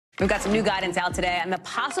We've got some new guidance out today on the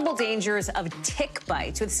possible dangers of tick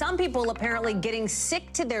bites, with some people apparently getting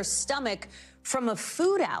sick to their stomach from a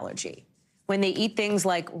food allergy when they eat things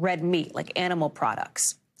like red meat, like animal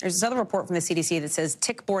products. There's this other report from the CDC that says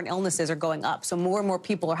tick-borne illnesses are going up, so more and more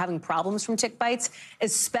people are having problems from tick bites,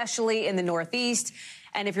 especially in the Northeast.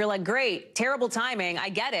 And if you're like, great, terrible timing, I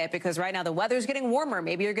get it, because right now the weather's getting warmer.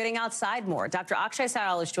 Maybe you're getting outside more. Dr. Akshay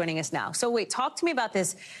Syal is joining us now. So wait, talk to me about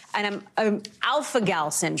this. And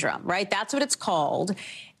alpha-gal syndrome, right? That's what it's called.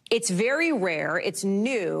 It's very rare. It's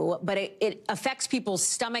new, but it affects people's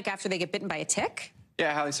stomach after they get bitten by a tick.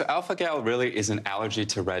 Yeah, Hallie, so alpha-gal really is an allergy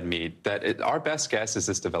to red meat. Our best guess is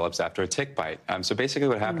this develops after a tick bite. So basically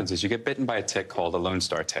what happens is you get bitten by a tick called a Lone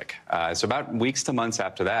Star tick. So about weeks to months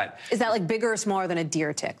after that. Is that like bigger or smaller than a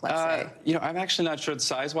deer tick, let's say? You know, I'm actually not sure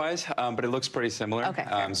size-wise, but it looks pretty similar.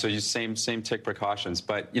 Okay. So you same tick precautions.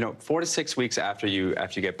 But, you know, 4 to 6 weeks after you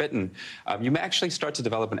get bitten, you may actually start to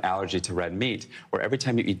develop an allergy to red meat, where every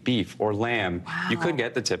time you eat beef or lamb, you could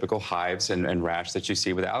get the typical hives and rash that you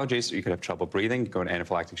see with allergies. You could have trouble breathing, go into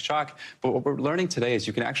anaphylactic shock. But what we're learning today is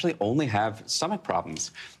you can actually only have stomach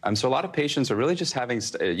problems. So a lot of patients are really just having,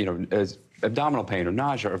 abdominal pain or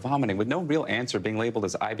nausea or vomiting with no real answer, being labeled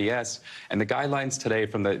as IBS. And the guidelines today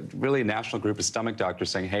from the really national group of stomach doctors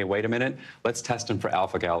saying, hey, wait a minute, let's test them for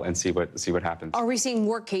alpha-gal and see what happens. Are we seeing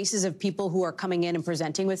more cases of people who are coming in and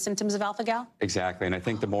presenting with symptoms of alpha-gal? Exactly. And I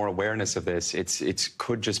think the more awareness of this, it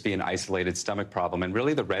could just be an isolated stomach problem. And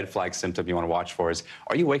really the red flag symptom you want to watch for is,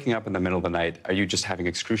 are you waking up in the middle of the night? Are you just having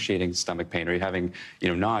excruciating stomach pain? Are you having,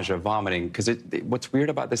 nausea, vomiting? Because what's weird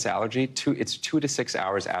about this allergy, it's 2 to 6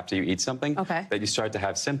 hours after you eat something that you start to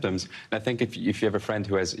have symptoms. And I think if you have a friend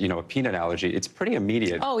who has, a peanut allergy, it's pretty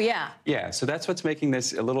immediate. Oh, yeah. Yeah, so that's what's making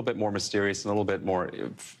this a little bit more mysterious and a little bit more,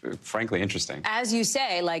 frankly, interesting. As you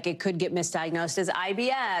say, like it could get misdiagnosed as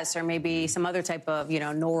IBS or maybe some other type of,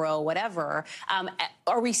 noro, whatever.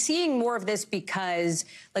 Are we seeing more of this because,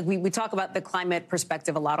 like we talk about the climate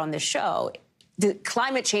perspective a lot on this show? The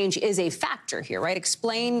climate change is a factor here, right?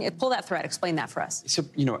 Pull that thread, explain that for us. So,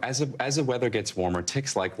 as the weather gets warmer,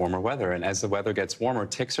 ticks like warmer weather. And as the weather gets warmer,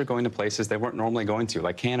 ticks are going to places they weren't normally going to,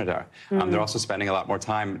 like Canada. They're also spending a lot more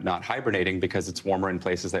time not hibernating because it's warmer in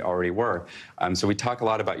places they already were. So we talk a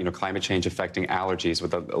lot about, climate change affecting allergies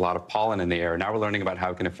with a lot of pollen in the air. Now we're learning about how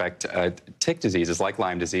it can affect tick diseases like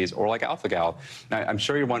Lyme disease or like alpha-gal. Now, I'm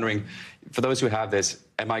sure you're wondering, for those who have this,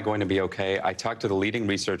 am I going to be okay? I talked to the leading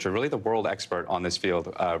researcher, really the world expert on this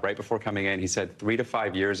field, right before coming in. He said 3 to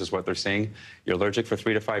 5 years is what they're seeing. You're allergic for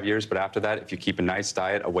 3 to 5 years, but after that, if you keep a nice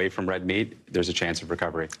diet away from red meat, there's a chance of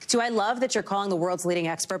recovery. Do I love that you're calling the world's leading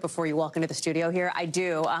expert before you walk into the studio here? I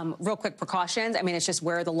do. Real quick precautions. I mean, it's just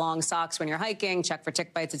wear the long socks when you're hiking, check for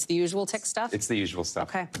tick bites. It's the usual tick stuff? It's the usual stuff.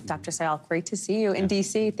 Okay. Dr. Syal, great to see you in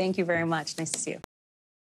D.C. Thank you very much. Nice to see you.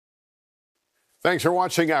 Thanks for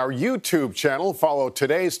watching our YouTube channel. Follow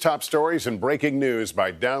today's top stories and breaking news by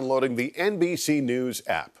downloading the NBC News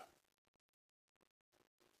app.